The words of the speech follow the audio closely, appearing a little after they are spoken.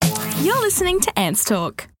You're listening to Ants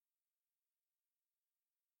Talk.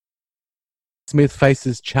 Smith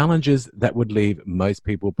faces challenges that would leave most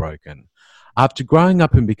people broken. After growing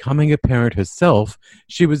up and becoming a parent herself,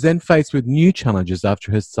 she was then faced with new challenges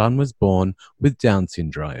after her son was born with Down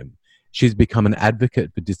syndrome. She's become an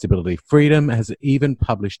advocate for disability freedom, has even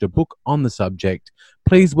published a book on the subject.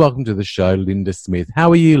 Please welcome to the show, Linda Smith. How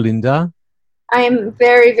are you, Linda? I am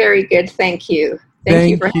very, very good. Thank you.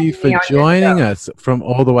 Thank you for joining us from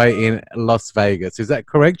all the way in Las Vegas. Is that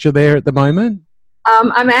correct? You're there at the moment?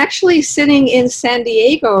 I'm actually sitting in San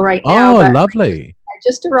Diego right now. Oh, lovely. I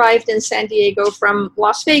just arrived in San Diego from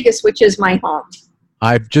Las Vegas, which is my home.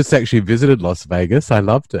 I've just actually visited Las Vegas. I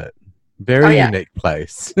loved it. Very unique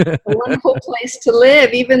place. A wonderful place to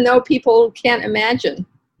live, even though people can't imagine.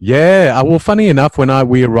 Yeah. Well, funny enough, when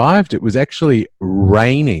we arrived, it was actually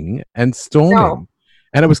raining and storming. No.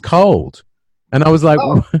 And it was cold. And I was like,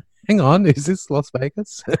 hang on, is this Las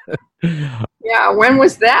Vegas? Yeah, when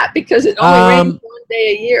was that? Because it only rains one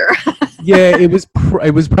day a year. Yeah, it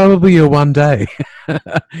was probably a one day.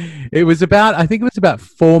 I think it was about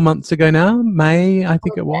 4 months ago now, May, I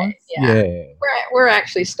think it was. Yeah. We're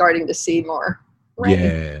actually starting to see more rain.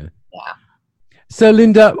 Yeah. So,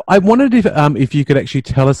 Linda, I wondered if you could actually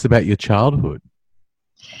tell us about your childhood.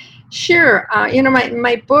 Sure.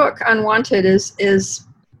 My book, Unwanted, is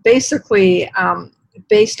basically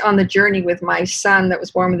based on the journey with my son that was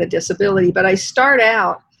born with a disability. But I start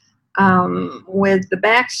out with the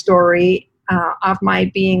backstory of my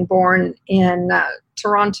being born in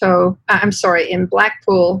in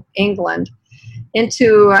Blackpool, England,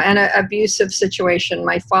 into an abusive situation.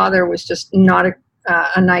 My father was just not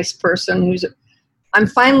a nice person. I'm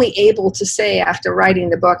finally able to say, after writing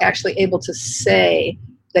the book,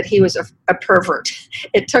 that he was a pervert.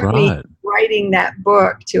 It took me writing that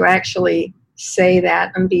book to actually say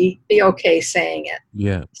that and be okay saying it.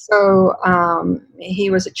 Yeah. So he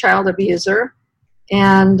was a child abuser,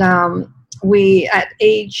 and we, at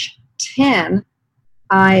age 10,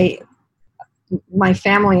 my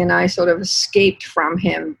family and I sort of escaped from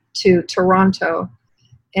him to Toronto,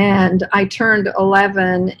 and I turned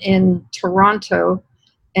 11 in Toronto,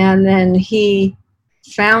 and then he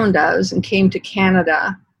found us and came to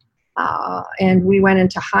Canada, and we went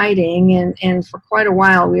into hiding, and for quite a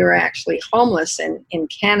while we were actually homeless in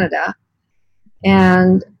Canada.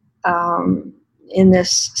 And in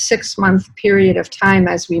this 6-month period of time,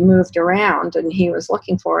 as we moved around and he was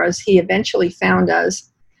looking for us, he eventually found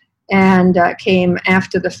us and came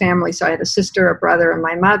after the family. So I had a sister, a brother, and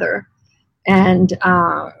my mother, and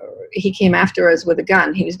he came after us with a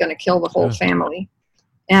gun. He was going to kill the whole family.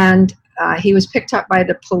 And he was picked up by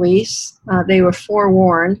the police. They were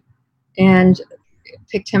forewarned and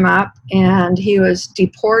picked him up, and he was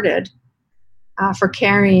deported for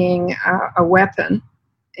carrying a weapon.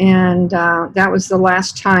 And that was the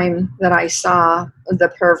last time that I saw the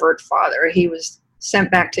pervert father. He was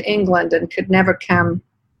sent back to England and could never come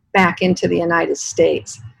back into the United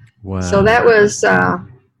States. Wow. So that was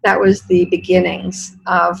the beginnings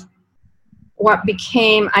of what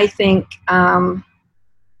became, I think,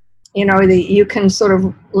 you can sort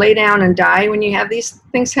of lay down and die when you have these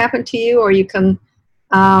things happen to you, or you can,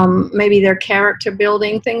 maybe they're character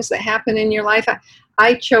building things that happen in your life.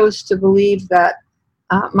 I chose to believe that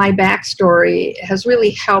my backstory has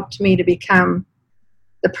really helped me to become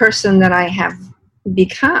the person that I have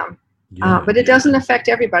become. But it doesn't affect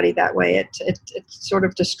everybody that way. It sort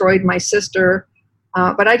of destroyed my sister,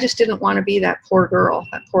 but I just didn't want to be that poor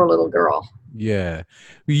little girl. Yeah.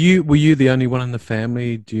 Were you the only one in the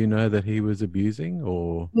family? Do you know that he was abusing,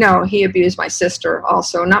 or? No, he abused my sister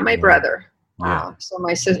also, not my brother. Yeah. So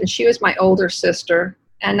my sister, she was my older sister,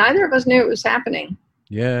 and neither of us knew it was happening.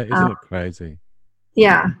 Yeah, isn't it crazy?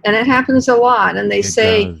 Yeah, and it happens a lot. And they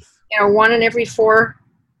say, 1 in every 4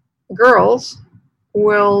 girls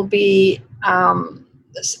will be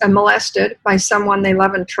molested by someone they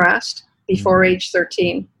love and trust before age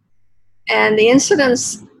 13. And the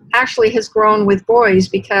incidence actually has grown with boys,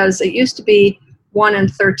 because it used to be 1 in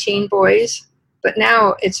 13 boys, but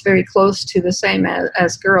now it's very close to the same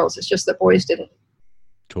as girls. It's just that boys didn't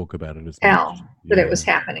talk about it as tell much. that it was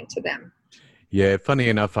happening to them. Yeah, funny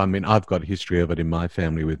enough, I mean, I've got a history of it in my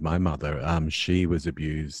family with my mother. She was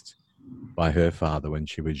abused by her father when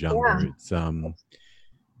she was younger. Yeah.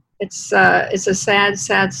 It's a sad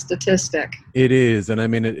statistic. It is, and I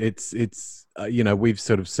mean, it's we've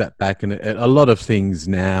sort of sat back, and a lot of things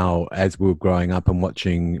now, as we were growing up and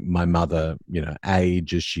watching my mother,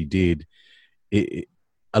 age as she did,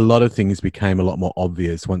 a lot of things became a lot more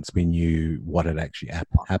obvious once we knew what had actually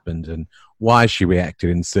happened and why she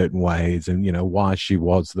reacted in certain ways, and why she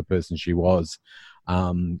was the person she was.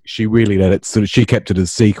 She really let it she kept it a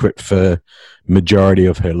secret for majority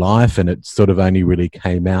of her life, and it sort of only really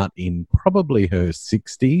came out in probably her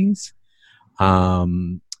 60s.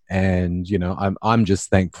 And I'm just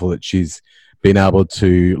thankful that she's been able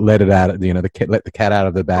to let it out, let the cat out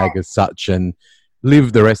of the bag as such, and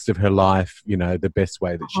live the rest of her life, the best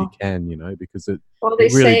way that she can, because it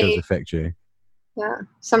really does affect you. Yeah,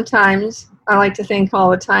 sometimes I like to think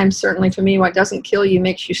all the time, certainly for me, what doesn't kill you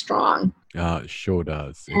makes you strong. It sure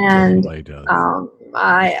does. It and definitely does.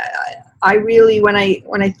 I really, when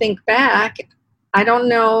I think back, I don't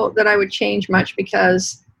know that I would change much,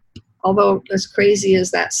 because although as crazy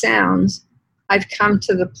as that sounds, I've come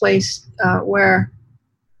to the place where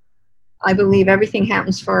I believe everything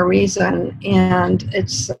happens for a reason, and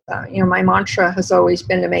it's my mantra has always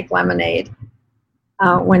been to make lemonade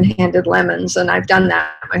when handed lemons, and I've done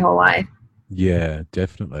that my whole life. Yeah,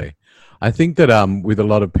 definitely. I think that with a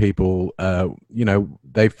lot of people,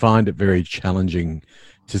 they find it very challenging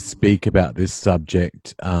to speak about this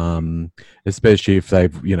subject, especially if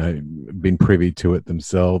they've been privy to it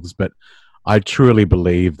themselves. But I truly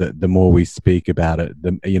believe that the more we speak about it,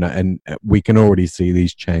 and we can already see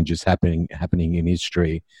these changes happening in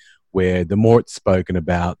history, where the more it's spoken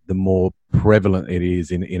about, the more prevalent it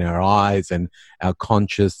is in our eyes and our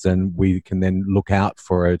conscious, and we can then look out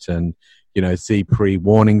for it and, see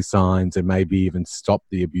pre-warning signs and maybe even stop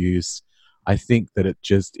the abuse. I think that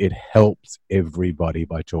it helps everybody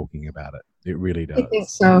by talking about it. It really does. I think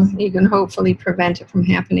so. You can hopefully prevent it from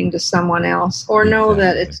happening to someone else, or know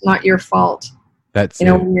that it's not your fault. That's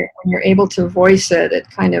when you're able to voice it,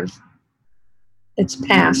 it's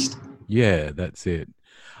past. Yeah, that's it.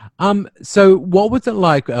 So what was it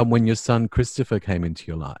like when your son Christopher came into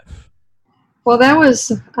your life? Well, that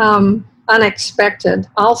was unexpected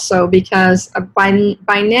also, because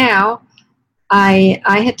by now I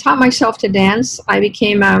had taught myself to dance. I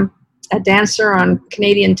became a dancer on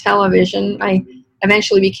Canadian television. I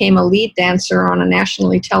eventually became a lead dancer on a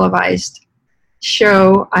nationally televised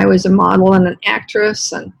show. I was a model and an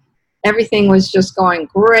actress, and everything was just going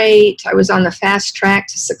great. I was on the fast track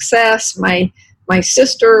to success. My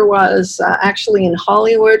sister was actually in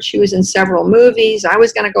Hollywood. She was in several movies. I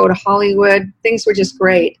was going to go to Hollywood. Things were just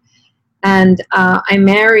great. And I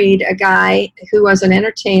married a guy who was an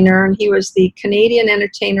entertainer, and he was the Canadian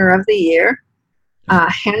Entertainer of the Year, a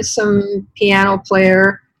handsome piano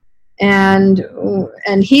player, and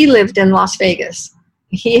he lived in Las Vegas.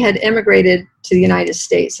 He had immigrated to the United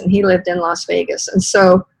States, and he lived in Las Vegas. And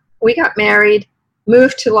so we got married,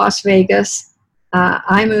 moved to Las Vegas.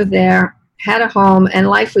 I moved there, had a home, and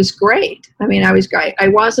life was great. I mean, I was great. I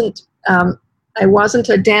wasn't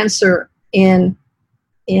a dancer in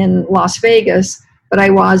Las Vegas, but I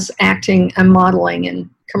was acting and modeling in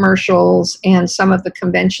commercials and some of the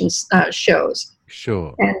convention shows.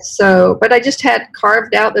 Sure. And so, but I just had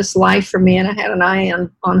carved out this life for me, and I had an eye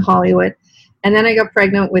on Hollywood. And then I got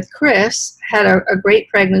pregnant with Chris, had a great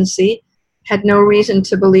pregnancy, had no reason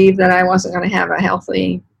to believe that I wasn't going to have a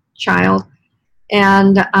healthy child.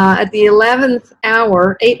 And at the 11th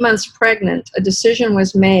hour, 8 months pregnant, a decision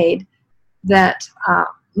was made that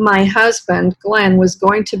my husband, Glenn, was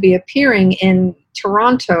going to be appearing in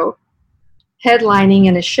Toronto, headlining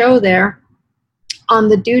in a show there on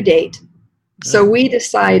the due date. So we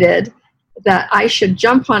decided that I should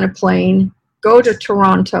jump on a plane, go to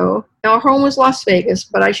Toronto. Now, our home was Las Vegas,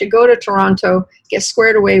 but I should go to Toronto, get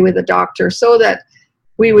squared away with a doctor so that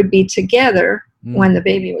we would be together when the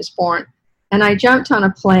baby was born. And I jumped on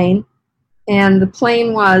a plane, and the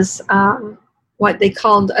plane was what they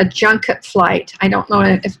called a junket flight. I don't know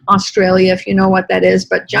if Australia, if you know what that is,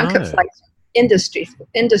 but junket flights, industry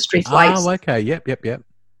flights. Oh, okay. Yep.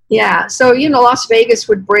 Yeah. So, Las Vegas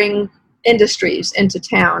would bring industries into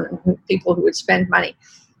town and people who would spend money.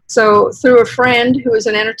 So through a friend who was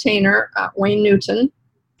an entertainer, Wayne Newton,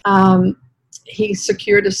 he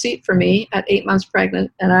secured a seat for me at 8 months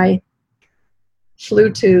pregnant, and I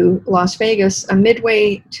flew to Las Vegas.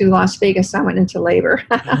 Midway to Las Vegas, I went into labor.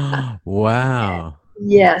 Wow.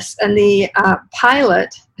 Yes, and the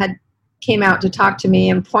pilot came out to talk to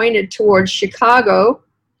me and pointed towards Chicago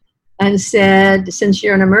and said, since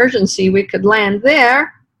you're an emergency, we could land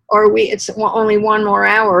there, or it's only 1 more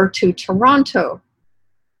hour to Toronto.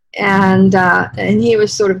 And he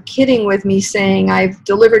was sort of kidding with me, saying, I've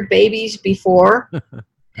delivered babies before.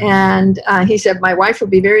 And he said, my wife would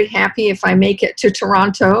be very happy if I make it to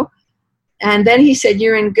Toronto. And then he said,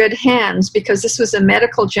 you're in good hands, because this was a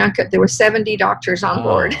medical junket. There were 70 doctors on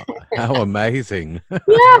board. How amazing.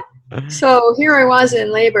 Yeah. So here I was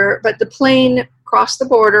in labor, but the plane crossed the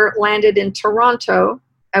border, landed in Toronto,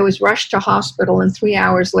 I was rushed to hospital, and 3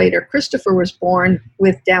 hours later, Christopher was born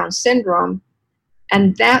with Down syndrome.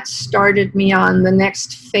 And that started me on the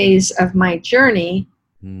next phase of my journey,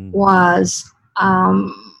 was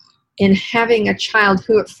in having a child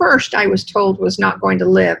who at first I was told was not going to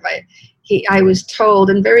live. I was told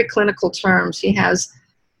in very clinical terms, he has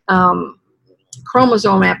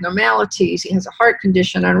chromosome abnormalities, he has a heart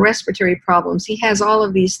condition and respiratory problems. He has all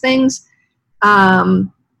of these things.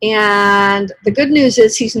 And the good news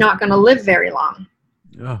is he's not going to live very long.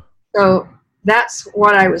 Yeah. So that's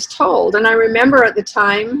what I was told. And I remember at the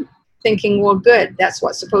time thinking, well, good, that's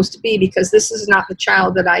what's supposed to be, because this is not the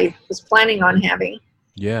child that I was planning on having.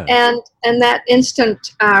 Yeah. And that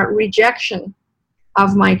instant rejection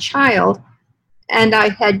of my child, and I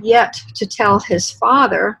had yet to tell his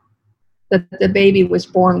father that the baby was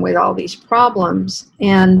born with all these problems.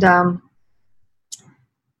 And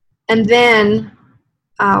then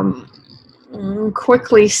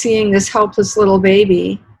quickly seeing this helpless little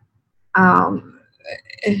baby,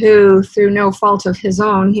 who, through no fault of his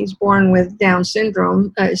own, he's born with Down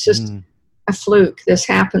syndrome. It's just a fluke. This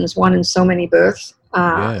happens one in so many births.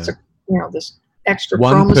 It's this extra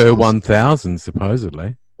one chromosome. per 1,000,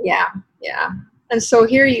 supposedly. Yeah. And so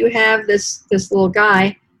here you have this little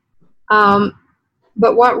guy.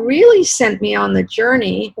 But what really sent me on the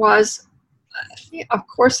journey was, of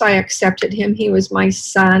course, I accepted him. He was my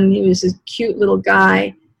son. He was a cute little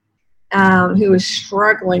guy who was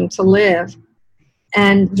struggling to live.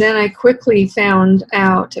 And then I quickly found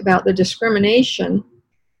out about the discrimination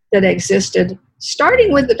that existed,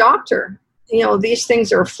 starting with the doctor. These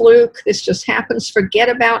things are a fluke. This just happens. Forget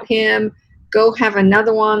about him. Go have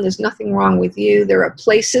another one. There's nothing wrong with you. There are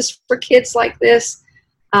places for kids like this.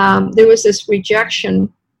 There was this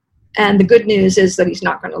rejection. And the good news is that he's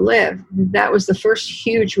not going to live. That was the first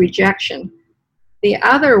huge rejection. The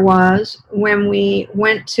other was when we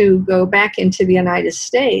went to go back into the United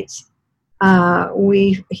States,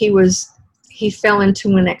 he fell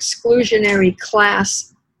into an exclusionary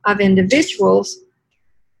class of individuals.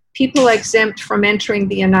 People exempt from entering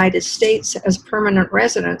the United States as permanent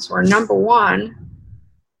residents were, number one,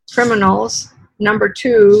 criminals, number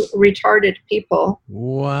two, retarded people,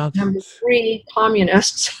 What? number three,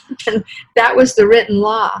 communists. And that was the written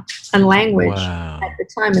law and language at the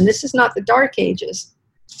time. And this is not the Dark Ages.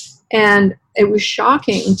 And it was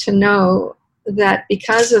shocking to know that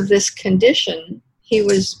because of this condition, he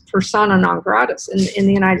was persona non grata in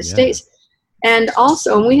the United States. And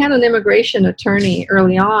also, we had an immigration attorney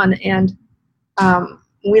early on, and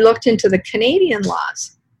we looked into the Canadian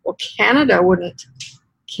laws. Well, Canada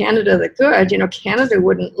the good, Canada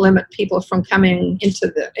wouldn't limit people from coming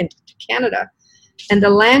into Canada. And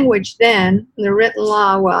the language then, the written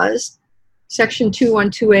law was, Section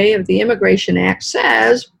 212A of the Immigration Act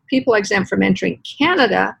says, people exempt from entering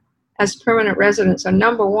Canada as permanent residents are,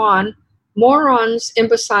 number one, morons,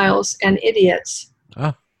 imbeciles, and idiots,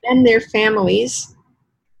 and their families.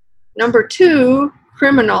 Number two,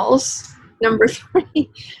 criminals. Number three.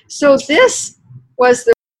 So this was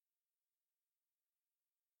the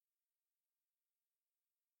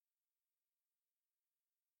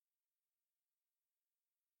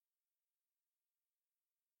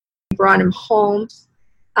brought him home,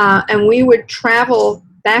 and we would travel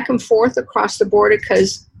back and forth across the border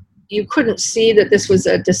because you couldn't see that this was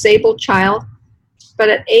a disabled child. But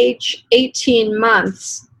at age 18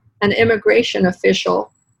 months, an immigration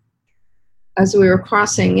official, as we were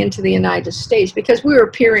crossing into the United States, because we were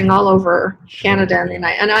appearing all over Canada, and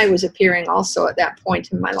I was appearing also at that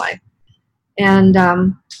point in my life. And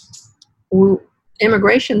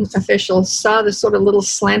immigration officials saw the sort of little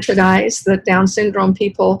slanted eyes that Down syndrome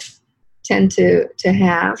people tend to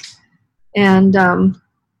have. And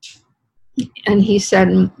he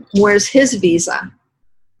said, where's his visa?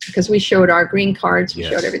 Because we showed our green cards, we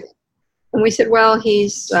showed everything. And we said, well,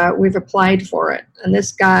 we've applied for it. And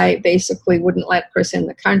this guy basically wouldn't let Chris in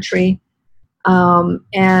the country.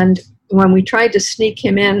 And when we tried to sneak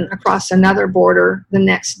him in across another border the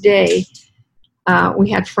next day, we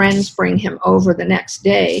had friends bring him over the next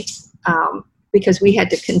day because we had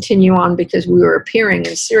to continue on because we were appearing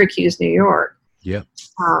in Syracuse, New York. Yeah.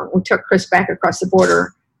 We took Chris back across the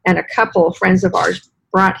border, and a couple of friends of ours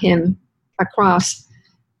brought him across,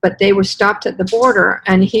 but they were stopped at the border,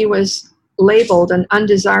 and he was labeled an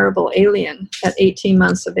undesirable alien at 18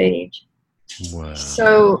 months of age. Wow.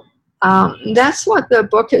 So that's what the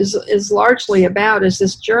book is largely about, is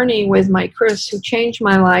this journey with my Chris, who changed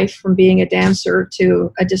my life from being a dancer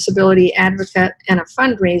to a disability advocate and a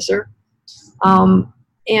fundraiser.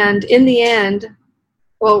 And in the end,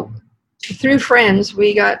 through friends,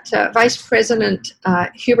 we got Vice President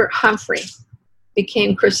Hubert Humphrey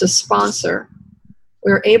became Chris's sponsor.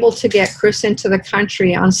 We were able to get Chris into the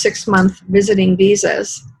country on 6-month visiting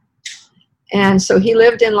visas. And so he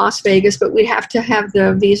lived in Las Vegas, but we'd have to have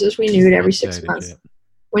the visas renewed every 6 months. Yeah.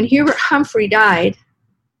 When Hubert Humphrey died,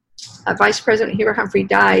 Vice President Hubert Humphrey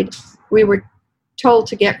died, we were told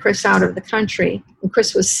to get Chris out of the country, and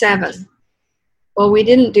Chris was 7. Well, we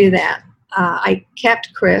didn't do that. I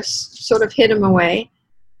kept Chris, sort of hid him away,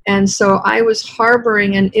 and so I was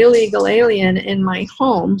harboring an illegal alien in my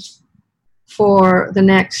home for the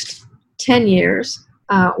next 10 years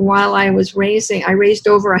while I raised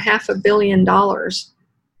over $500 million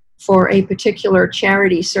for a particular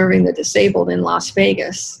charity serving the disabled in Las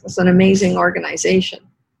Vegas. It's an amazing organization.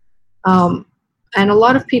 And a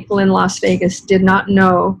lot of people in Las Vegas did not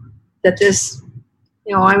know that this,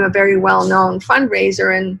 I'm a very well-known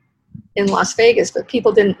fundraiser in Las Vegas, but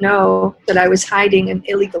people didn't know that I was hiding an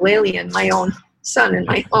illegal alien, my own son, in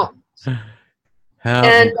my home. How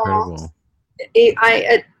incredible.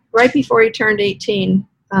 Right before he turned 18,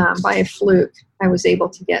 by a fluke, I was able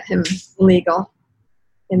to get him legal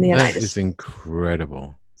in the United States. That is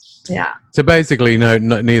incredible. Yeah. So basically,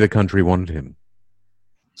 neither country wanted him.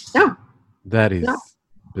 No. That is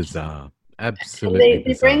bizarre. Absolutely.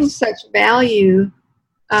 They bring such value.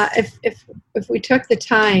 If we took the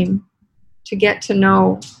time to get to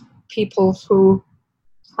know people who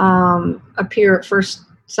appear at first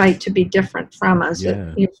sight to be different from us,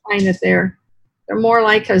 you find that they're more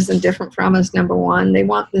like us than different from us. Number one, they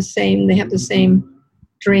want the same. They have the same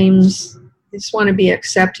dreams. They just want to be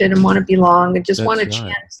accepted and want to belong and just want a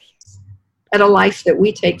chance at a life that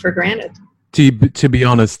we take for granted. To be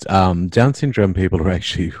honest, Down syndrome people are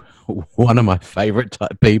actually one of my favorite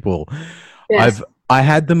type people. Yes. I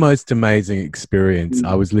had the most amazing experience.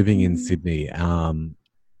 I was living in Sydney, and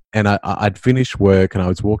I'd finished work and I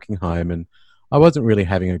was walking home, and I wasn't really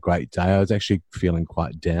having a great day. I was actually feeling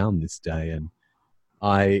quite down this day, and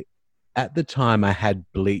at the time I had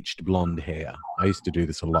bleached blonde hair. I used to do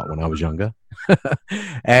this a lot when I was younger.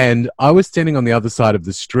 And I was standing on the other side of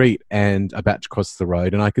the street and about to cross the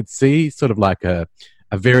road, and I could see sort of like a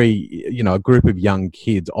very, a group of young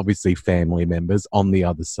kids, obviously family members, on the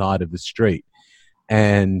other side of the street.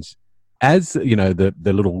 And as, the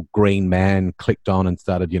little green man clicked on and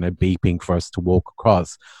started, beeping for us to walk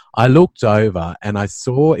across, I looked over and I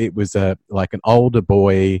saw it was like an older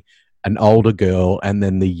boy, an older girl, and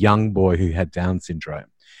then the young boy who had Down syndrome.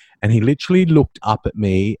 And he literally looked up at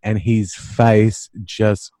me and his face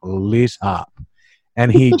just lit up.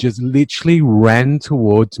 And he just literally ran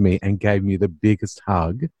towards me and gave me the biggest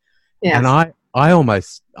hug. Yes. And I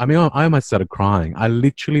almost started crying. I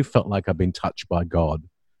literally felt like I'd been touched by God.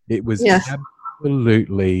 It was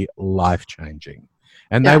absolutely life-changing.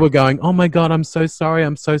 And they were going, "Oh my God, I'm so sorry.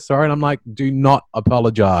 I'm so sorry." And I'm like, "Do not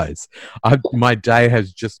apologize. My day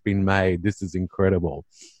has just been made. This is incredible."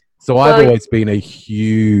 So I've always been a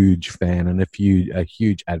huge fan and a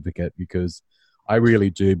huge advocate, because I really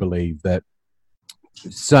do believe that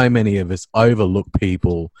so many of us overlook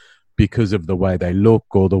people because of the way they look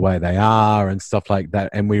or the way they are and stuff like that.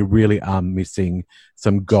 And we really are missing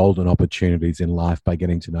some golden opportunities in life by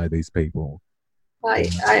getting to know these people.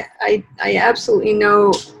 I absolutely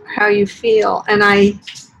know how you feel, and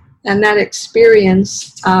that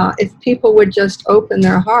experience. If people would just open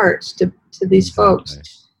their hearts to these folks,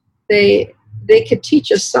 they could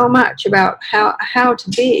teach us so much about how to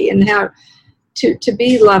be and how to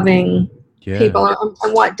be loving people.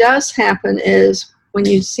 And what does happen is when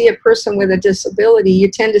you see a person with a disability, you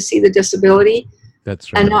tend to see the disability,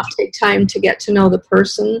 and not take time to get to know the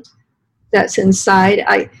person that's inside.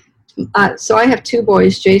 So I have 2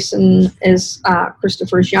 boys. Jason is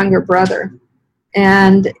Christopher's younger brother,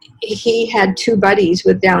 and he had 2 buddies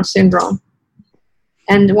with Down syndrome.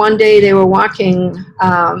 And one day they were walking,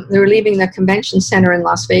 they were leaving the convention center in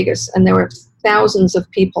Las Vegas, and there were thousands of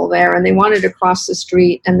people there, and they wanted to cross the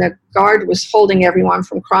street, and the guard was holding everyone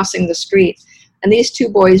from crossing the street. And these 2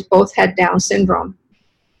 boys both had Down syndrome.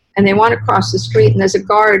 And they want to cross the street, and there's a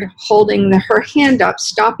guard holding her hand up,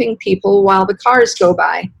 stopping people while the cars go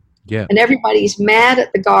by. Yeah. And everybody's mad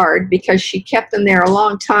at the guard because she kept them there a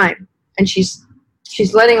long time. And she's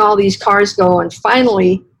letting all these cars go. And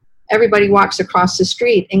finally, everybody walks across the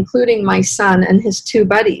street, including my son and his 2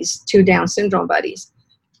 buddies, 2 Down syndrome buddies.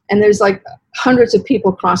 And there's like hundreds of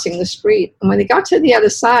people crossing the street. And when they got to the other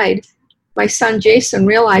side, my son Jason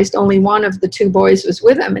realized only one of the 2 boys was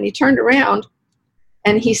with him. And he turned around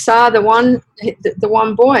and he saw the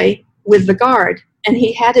one boy with the guard. And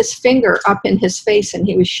he had his finger up in his face, and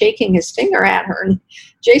he was shaking his finger at her. And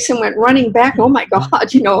Jason went running back. "Oh my God,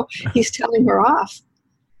 he's telling her off."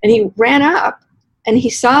 And he ran up And he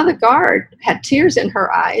saw the guard had tears in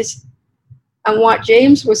her eyes. And what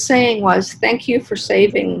James was saying was, thank you for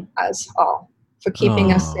saving us all, for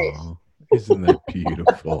keeping us safe. Isn't that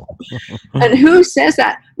beautiful? And who says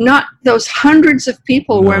that? Not those hundreds of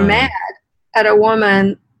people were mad at a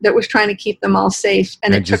woman that was trying to keep them all safe.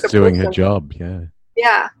 And it just took doing her job,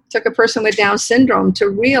 Yeah, took a person with Down syndrome to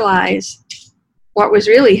realize what was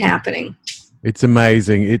really happening. It's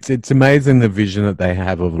amazing. It's amazing the vision that they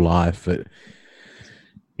have of life.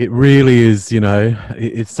 It really is,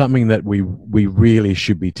 it's something that we really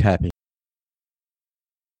should be tapping.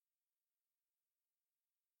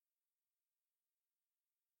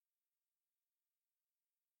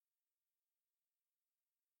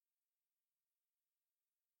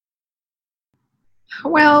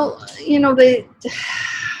 Well,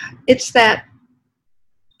 it's that,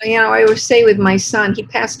 I always say with my son, he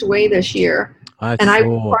passed away this year. I cry if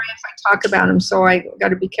I talk about him, so I got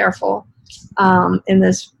to be careful in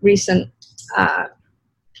this recent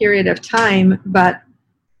period of time. But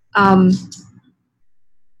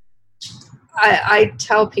I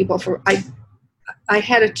tell people, I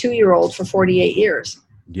had a 2-year-old for 48 years.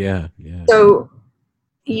 Yeah. So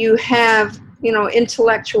you have,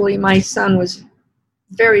 intellectually, my son was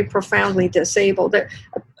very profoundly disabled.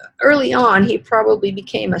 Early on, he probably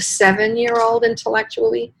became a 7-year-old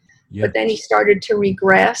intellectually, but then he started to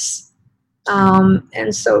regress.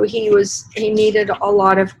 And so he needed a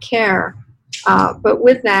lot of care. But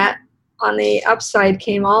with that, on the upside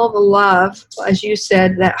came all the love, as you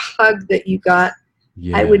said, that hug that you got.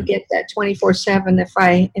 Yeah. I would get that 24/7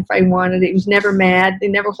 if I wanted it. He was never mad. They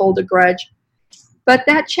never hold a grudge. But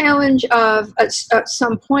that challenge of at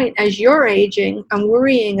some point, as you're aging, I'm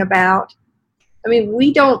worrying about.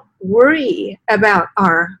 We don't worry about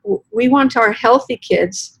we want our healthy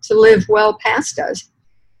kids to live well past us.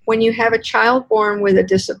 When you have a child born with a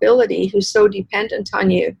disability who's so dependent on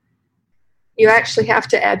you, you actually have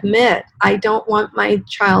to admit, I don't want my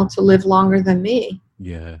child to live longer than me.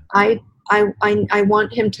 Yeah. I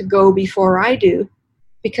want him to go before I do,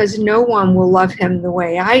 because no one will love him the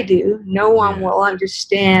way I do. No one will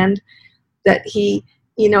understand that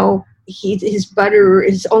his butter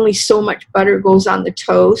is only so much butter goes on the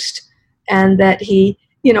toast, and that he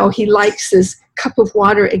likes his cup of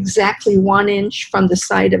water exactly 1 inch from the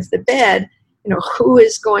side of the bed. Who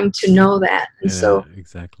is going to know that? And so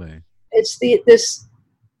exactly, it's this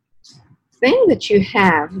thing that you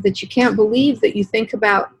have that you can't believe, that you think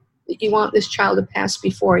about, that you want this child to pass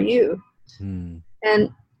before you.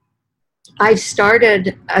 And I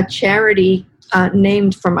started a charity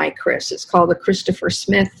named for my Chris. It's called the Christopher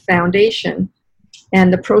Smith Foundation,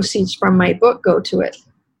 and the proceeds from my book go to it.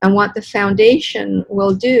 And what the foundation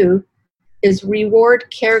will do is reward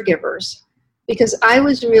caregivers, because I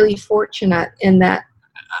was really fortunate in that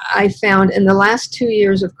I found in the last 2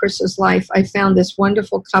 years of Chris's life, I found this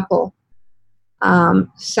wonderful couple,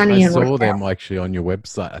 Sunny and Raquel. I saw them actually on your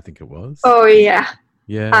website, I think it was. Oh, yeah.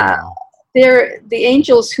 Yeah. They're the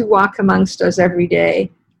angels who walk amongst us every day.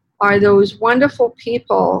 Are those wonderful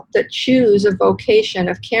people that choose a vocation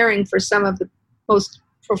of caring for some of the most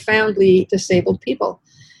profoundly disabled people.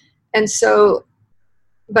 And so,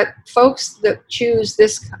 but folks that choose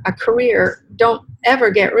a career don't ever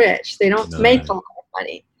get rich. They don't make a lot of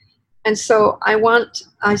money. And so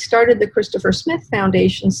I started the Christopher Smith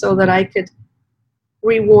Foundation so that I could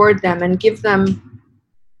reward them and give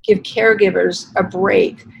caregivers a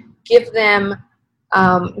break, give them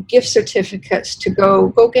gift certificates to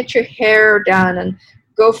go get your hair done and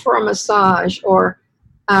go for a massage, or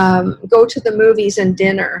go to the movies and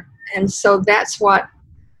dinner. And so that's what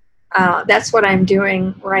I'm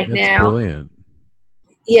doing right now. Brilliant.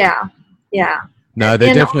 Yeah. No,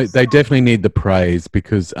 they definitely need the praise,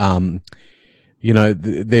 because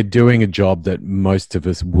they're doing a job that most of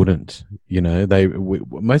us wouldn't.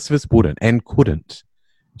 Most of us wouldn't and couldn't.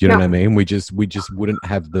 Do you know what I mean? We just wouldn't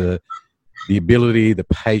have the ability, the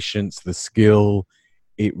patience, the skill.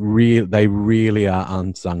 They really are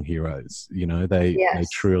unsung heroes. They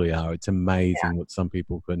truly are. It's amazing what some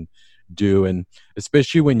people can do, and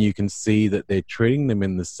especially when you can see that they're treating them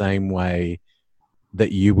in the same way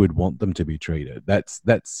that you would want them to be treated.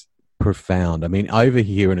 That's profound. Over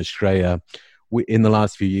here in Australia, in the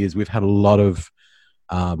last few years, we've had a lot of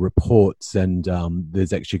reports, and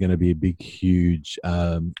there's actually going to be a big, huge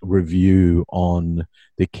review on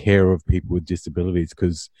the care of people with disabilities,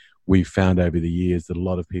 because we've found over the years that a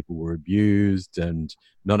lot of people were abused, and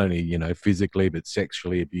not only physically but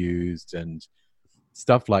sexually abused and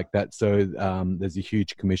stuff like that. So there's a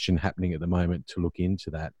huge commission happening at the moment to look into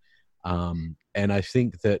that. And I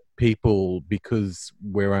think that people, because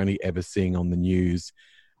we're only ever seeing on the news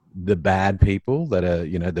the bad people that are,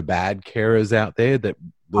 the bad carers out there, that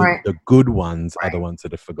Right. the good ones are Right. the ones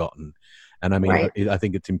that are forgotten. And I mean, Right. I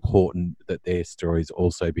think it's important that their stories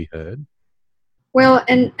also be heard. Well,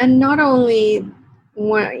 and not only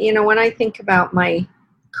when I think about my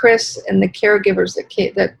Chris and the caregivers that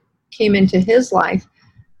came into his life,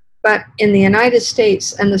 but in the United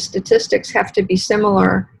States, and the statistics have to be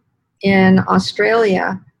similar in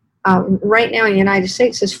Australia. Right now in the United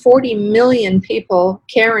States, there's 40 million people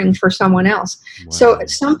caring for someone else. Wow. So at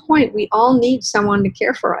some point, we all need someone to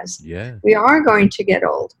care for us. Yeah. We are going to get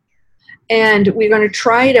old. And we're going to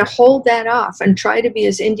try to hold that off and try to be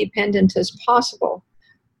as independent as possible.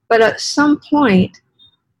 But at some point,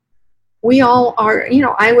 we all are,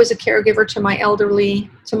 I was a caregiver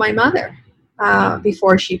to my mother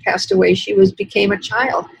before she passed away. She became a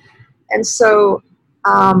child. And so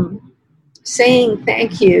saying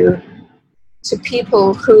thank you to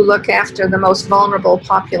people who look after the most vulnerable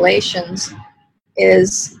populations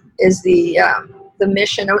is the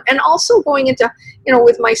mission. And also going into,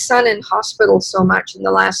 with my son in hospital so much in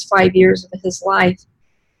the last 5 years of his life,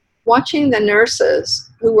 watching the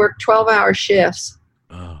nurses who work 12-hour shifts,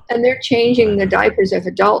 and they're changing the diapers of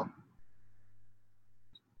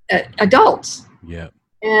adults. Yeah.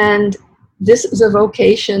 And this is a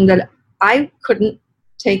vocation that I couldn't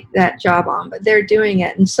take that job on, but they're doing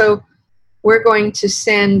it. And so we're going to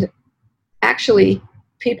send actually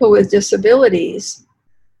people with disabilities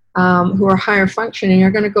who are higher functioning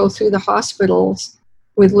are going to go through the hospitals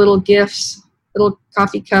with little gifts, little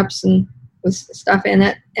coffee cups and with stuff in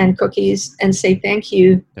it and cookies, and say thank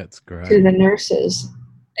you. That's great. To the nurses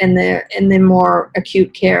in the more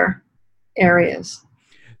acute care areas,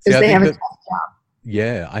 because they have a tough job.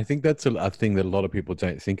 Yeah, I think that's a thing that a lot of people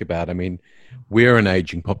don't think about. I mean, we're an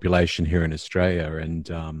aging population here in Australia,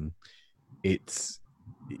 and it's,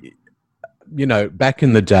 back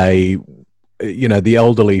in the day, the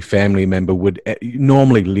elderly family member would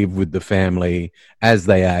normally live with the family as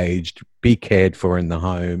they aged, be cared for in the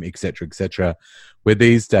home, et cetera, where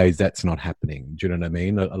these days that's not happening. Do you know what I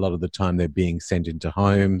mean? A lot of the time they're being sent into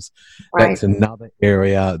homes. Right. That's another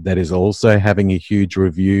area that is also having a huge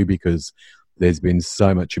review, because there's been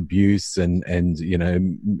so much abuse and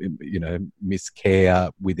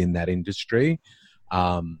miscare within that industry.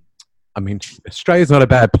 I mean, Australia's not a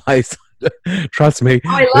bad place. Trust me.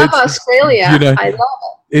 I love Australia. I love it.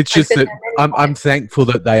 It's just that I'm thankful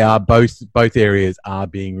that they are both areas are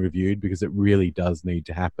being reviewed, because it really does need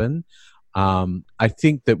to happen. I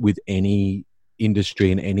think that with any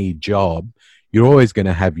industry and any job, you're always going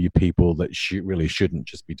to have your people that really shouldn't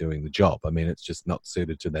just be doing the job. I mean, it's just not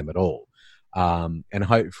suited to them at all. And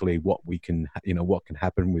hopefully what can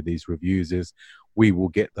happen with these reviews is we will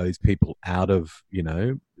get those people out of,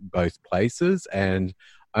 both places, and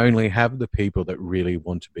only have the people that really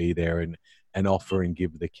want to be there and offer and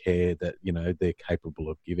give the care that, they're capable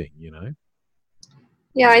of giving,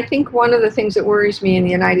 Yeah, I think one of the things that worries me in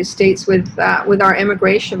the United States with our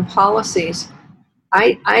immigration policies,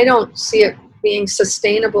 I don't see it being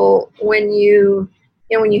sustainable when you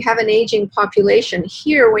have an aging population.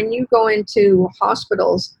 Here, when you go into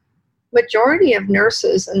hospitals, majority of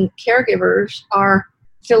nurses and caregivers are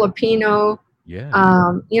Filipino. Yeah.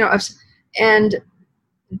 And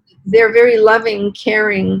they're very loving,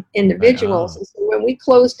 caring individuals. And so when we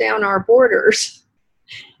close down our borders,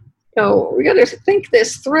 we got to think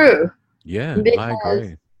this through. Yeah, because, I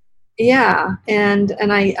agree. Yeah, and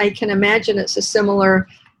I can imagine it's a similar.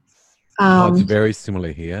 It's very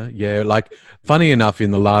similar here. Yeah, like funny enough,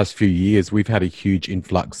 in the last few years, we've had a huge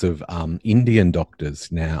influx of Indian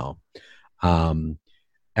doctors now, and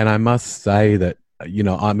I must say that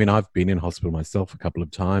I've been in hospital myself a couple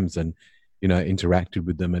of times and interacted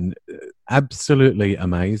with them, and absolutely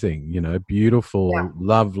amazing. Beautiful,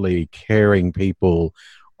 lovely, caring people.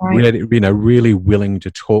 Right. Really willing to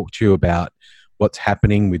talk to you about what's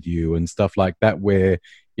happening with you and stuff like that, where,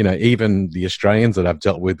 even the Australians that I've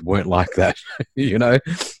dealt with weren't like that,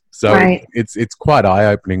 So right. it's quite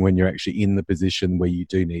eye-opening when you're actually in the position where you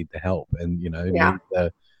do need the help and, need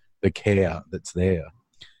the care that's there.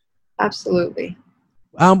 Absolutely.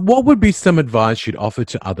 What would be some advice you'd offer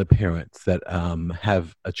to other parents that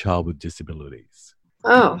have a child with disabilities?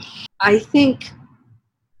 Oh, I think,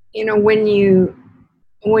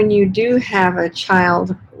 when you do have a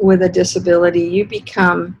child with a disability, you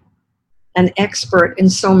become an expert in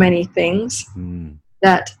so many things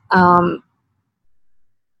that,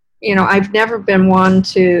 I've never been one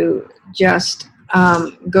to just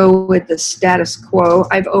go with the status quo.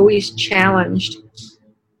 I've always challenged,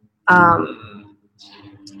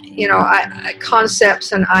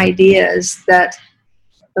 concepts and ideas that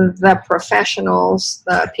the professionals,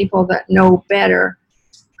 the people that know better.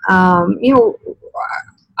 You know,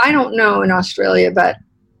 I don't know in Australia, but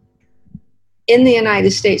in the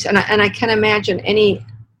United States, and I can imagine any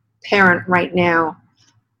parent right now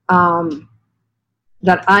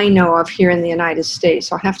that I know of here in the United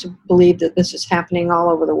States, I'll have to believe that this is happening all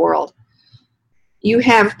over the world. You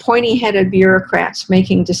have pointy-headed bureaucrats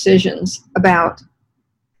making decisions about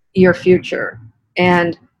your future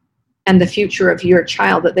and the future of your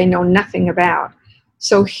child that they know nothing about.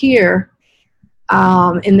 So here,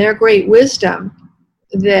 in their great wisdom,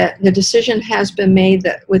 the decision has been made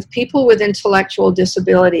that with people with intellectual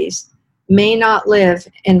disabilities may not live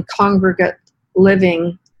in congregate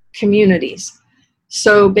living communities.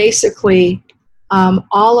 So basically,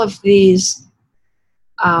 all of these,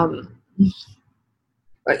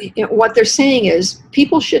 what they're saying is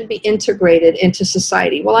people should be integrated into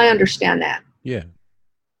society. Well, I understand that. Yeah.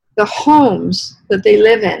 The homes that they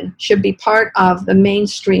live in should be part of the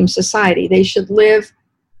mainstream society. They should live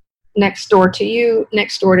next door to you,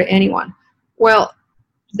 next door to anyone. Well,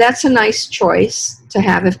 that's a nice choice to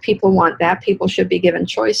have. If people want that, people should be given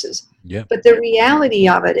choices. Yeah. But the reality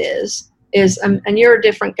of it is, and you're a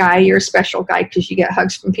different guy, you're a special guy because you get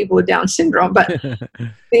hugs from people with Down syndrome, but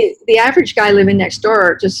the average guy living next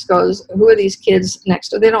door just goes, who are these kids next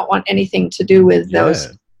door? They don't want anything to do with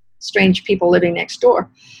those strange people living next door.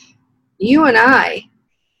 You and I,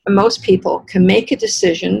 and most people, can make a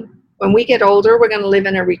decision. When we get older, we're going to live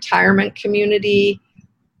in a retirement community.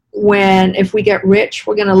 If we get rich,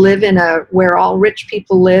 we're going to live in where all rich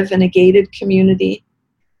people live, in a gated community.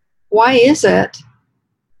 Why is it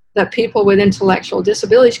that people with intellectual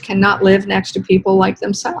disabilities cannot live next to people like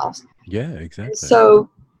themselves? Yeah, exactly.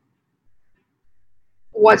 So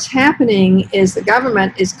what's happening is the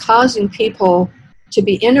government is causing people to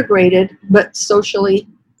be integrated but socially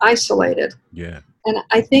isolated. Yeah. And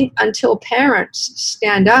I think until parents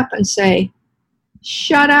stand up and say,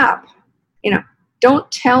 shut up,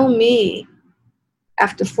 don't tell me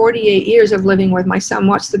after 48 years of living with my son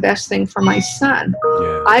what's the best thing for my son.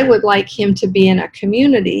 Yeah. I would like him to be in a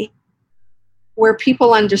community where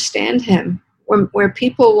people understand him, where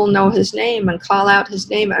people will know his name and call out his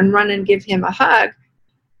name and run and give him a hug.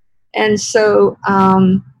 And so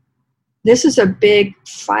this is a big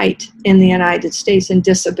fight in the United States in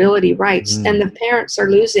disability rights, and the parents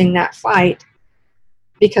are losing that fight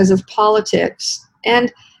because of politics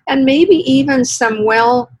and maybe even some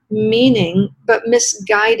well-meaning but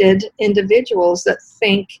misguided individuals that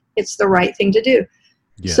think it's the right thing to do.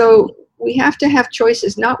 Yeah. So we have to have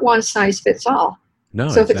choices, not one size fits all. No,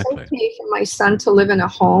 so if exactly. It's okay for my son to live in a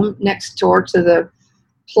home next door to the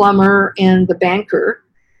plumber and the banker,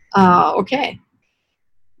 okay.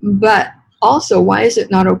 But also, why is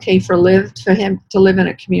it not okay for him to live in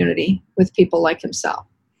a community with people like himself?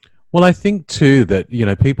 Well, I think too that,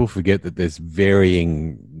 people forget that there's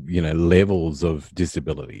varying, levels of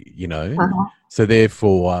disability, So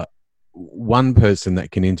therefore, one person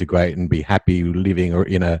that can integrate and be happy living or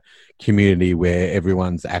in a community where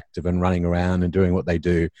everyone's active and running around and doing what they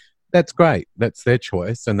do, that's great. That's their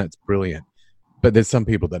choice and that's brilliant. But there's some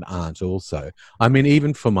people that aren't also. I mean,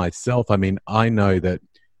 even for myself, I know that,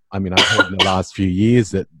 I've heard in the last few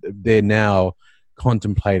years that they're now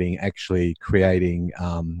contemplating actually creating,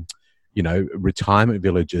 retirement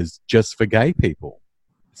villages just for gay people.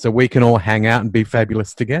 So we can all hang out and be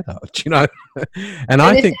fabulous together, And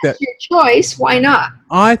I think that's your choice. Why not?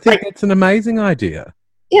 I think it's an amazing idea.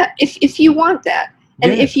 Yeah, if you want that.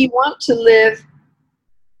 And if you want to live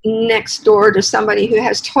next door to somebody who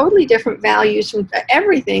has totally different values from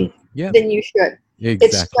everything, then you should. Exactly.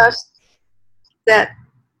 It's just that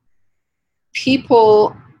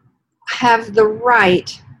people have the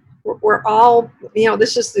right. We're all, we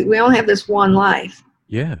only have this one life.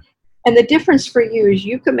 Yeah. And the difference for you is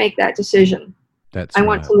you can make that decision. I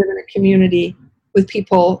want to live in a community with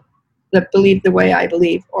people that believe the way I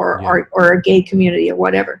believe, or a gay community or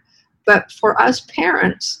whatever. But for us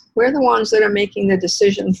parents, we're the ones that are making the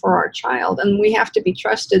decision for our child, and we have to be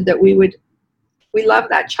trusted that we love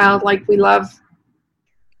that child like we love,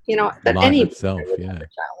 that life any itself, child.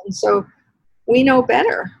 And so we know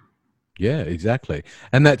better. Yeah, exactly.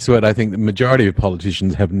 And that's what I think the majority of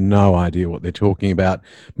politicians have no idea what they're talking about.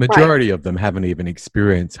 Majority of them haven't even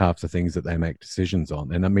experienced half the things that they make decisions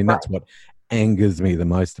on. And that's what angers me the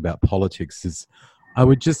most about politics is I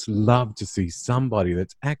would just love to see somebody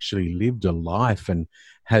that's actually lived a life and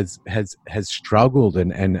has struggled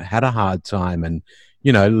and had a hard time and,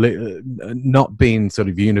 not been sort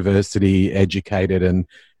of university educated. And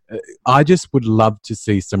I just would love to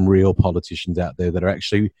see some real politicians out there that are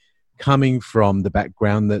actually coming from the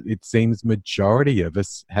background that it seems majority of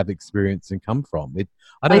us have experienced and come from.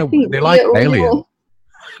 I don't know, they're like alien.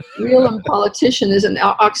 Real and politician is an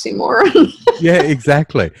oxymoron. Yeah,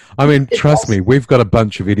 exactly. I mean, trust me, we've got a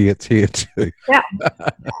bunch of idiots here too. Yeah.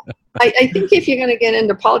 I think if you're going to get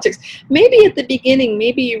into politics, maybe at the beginning,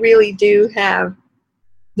 maybe you really do have,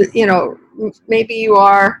 maybe you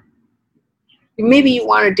want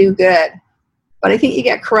to do good, but I think you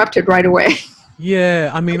get corrupted right away.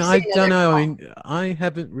 Yeah, I mean, I don't know. I mean, I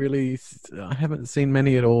haven't seen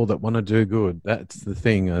many at all that want to do good. That's the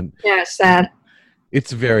thing. And yeah, it's sad.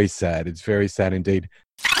 It's very sad. It's very sad indeed.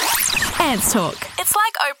 Ants Talk. It's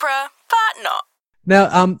like Oprah, but not.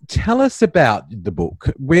 Now, tell us about the book.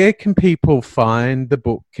 Where can people find the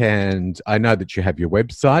book? And I know that you have your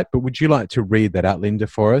website, but would you like to read that out, Linda,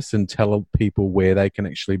 for us and tell people where they can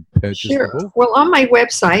actually purchase the book? Well, on my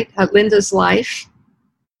website at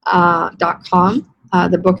lindaslife.com,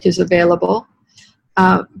 the book is available.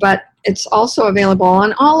 But it's also available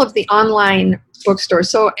on all of the online bookstores.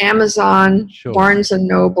 So Amazon, sure. Barnes &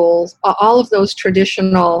 Noble, all of those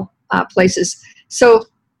traditional places. So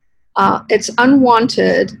it's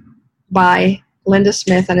Unwanted by Linda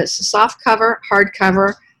Smith, and it's a soft cover,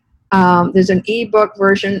 hardcover. There's an ebook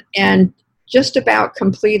version, and just about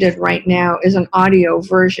completed right now is an audio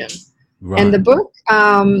version. Right. And the book,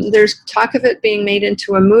 there's talk of it being made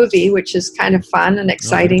into a movie, which is kind of fun and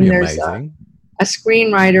exciting. There's a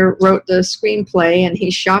screenwriter wrote the screenplay, and he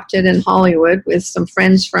shopped it in Hollywood with some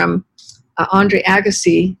friends from Andre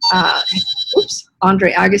Agassi.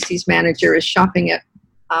 Andre Agassi's manager is shopping it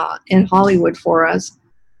in Hollywood for us.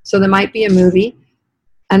 So there might be a movie.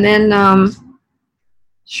 And then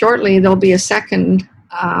shortly there'll be a second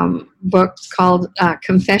book called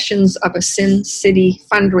Confessions of a Sin City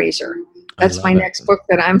Fundraiser. That's my next book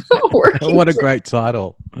that I'm working on. What a great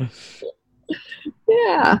title.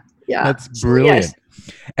 Yeah. That's brilliant. Yes.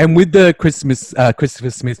 And with the Christopher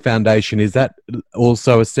Smith Foundation, is that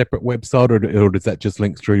also a separate website, or does that just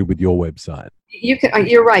link through with your website?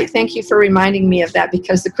 You're right. Thank you for reminding me of that,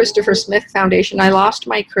 because the Christopher Smith Foundation, I lost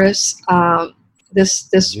my Chris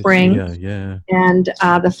this spring. Yeah. And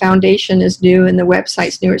the foundation is new and the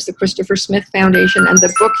website's new. It's the Christopher Smith Foundation, and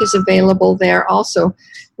the book is available there also.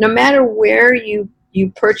 No matter where you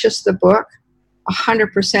purchase the book,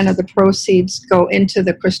 100% of the proceeds go into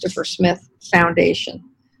the Christopher Smith Foundation.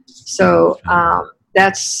 So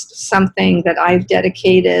that's something that I've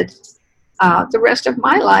dedicated the rest of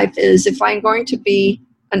my life. Is if I'm going to be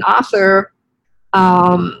an author,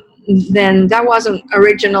 then that wasn't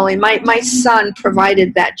originally. My son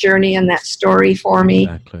provided that journey and that story for me.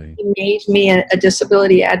 Exactly. He made me a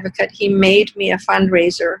disability advocate. He made me a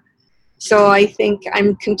fundraiser. So I think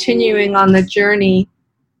I'm continuing on the journey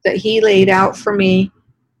that he laid out for me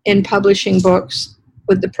in publishing books,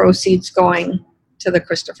 with the proceeds going to the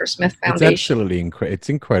Christopher Smith Foundation. It's absolutely it's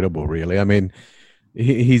incredible, really. I mean,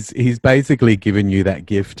 he's basically given you that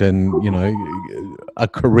gift and, a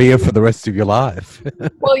career for the rest of your life.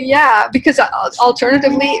 Well, yeah, because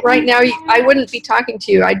alternatively, right now, I wouldn't be talking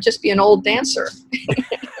to you. I'd just be an old dancer.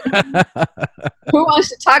 Who wants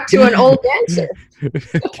to talk to an old dancer?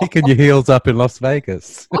 Kicking your heels up in Las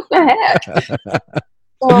Vegas. What the heck?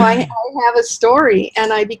 So I have a story,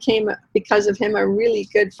 and I became, because of him, a really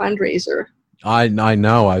good fundraiser. I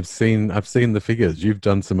know. I've seen the figures. You've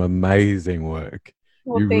done some amazing work.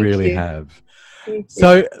 Well, you really have. Thank you.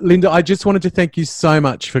 So, Linda, I just wanted to thank you so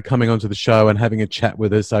much for coming onto the show and having a chat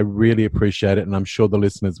with us. I really appreciate it, and I'm sure the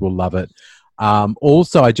listeners will love it.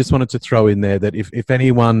 Also, I just wanted to throw in there that if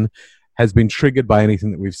anyone has been triggered by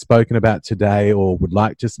anything that we've spoken about today, or would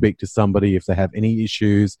like to speak to somebody if they have any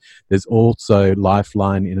issues, there's also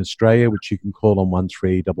Lifeline in Australia, which you can call on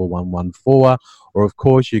 131114, or of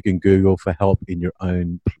course you can Google for help in your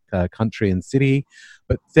own country and city.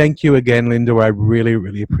 But thank you again, Linda. I really,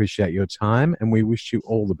 really appreciate your time, and we wish you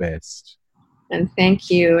all the best. And thank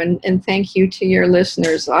you. And thank you to your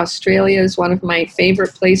listeners. Australia is one of my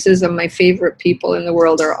favorite places, and my favorite people in the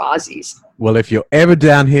world are Aussies. Well, if you're ever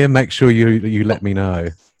down here, make sure you let me know.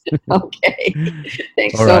 Okay.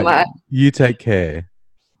 Thanks all so right. much. You take care.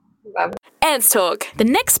 Bye-bye. Ants Talk, the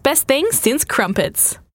next best thing since crumpets.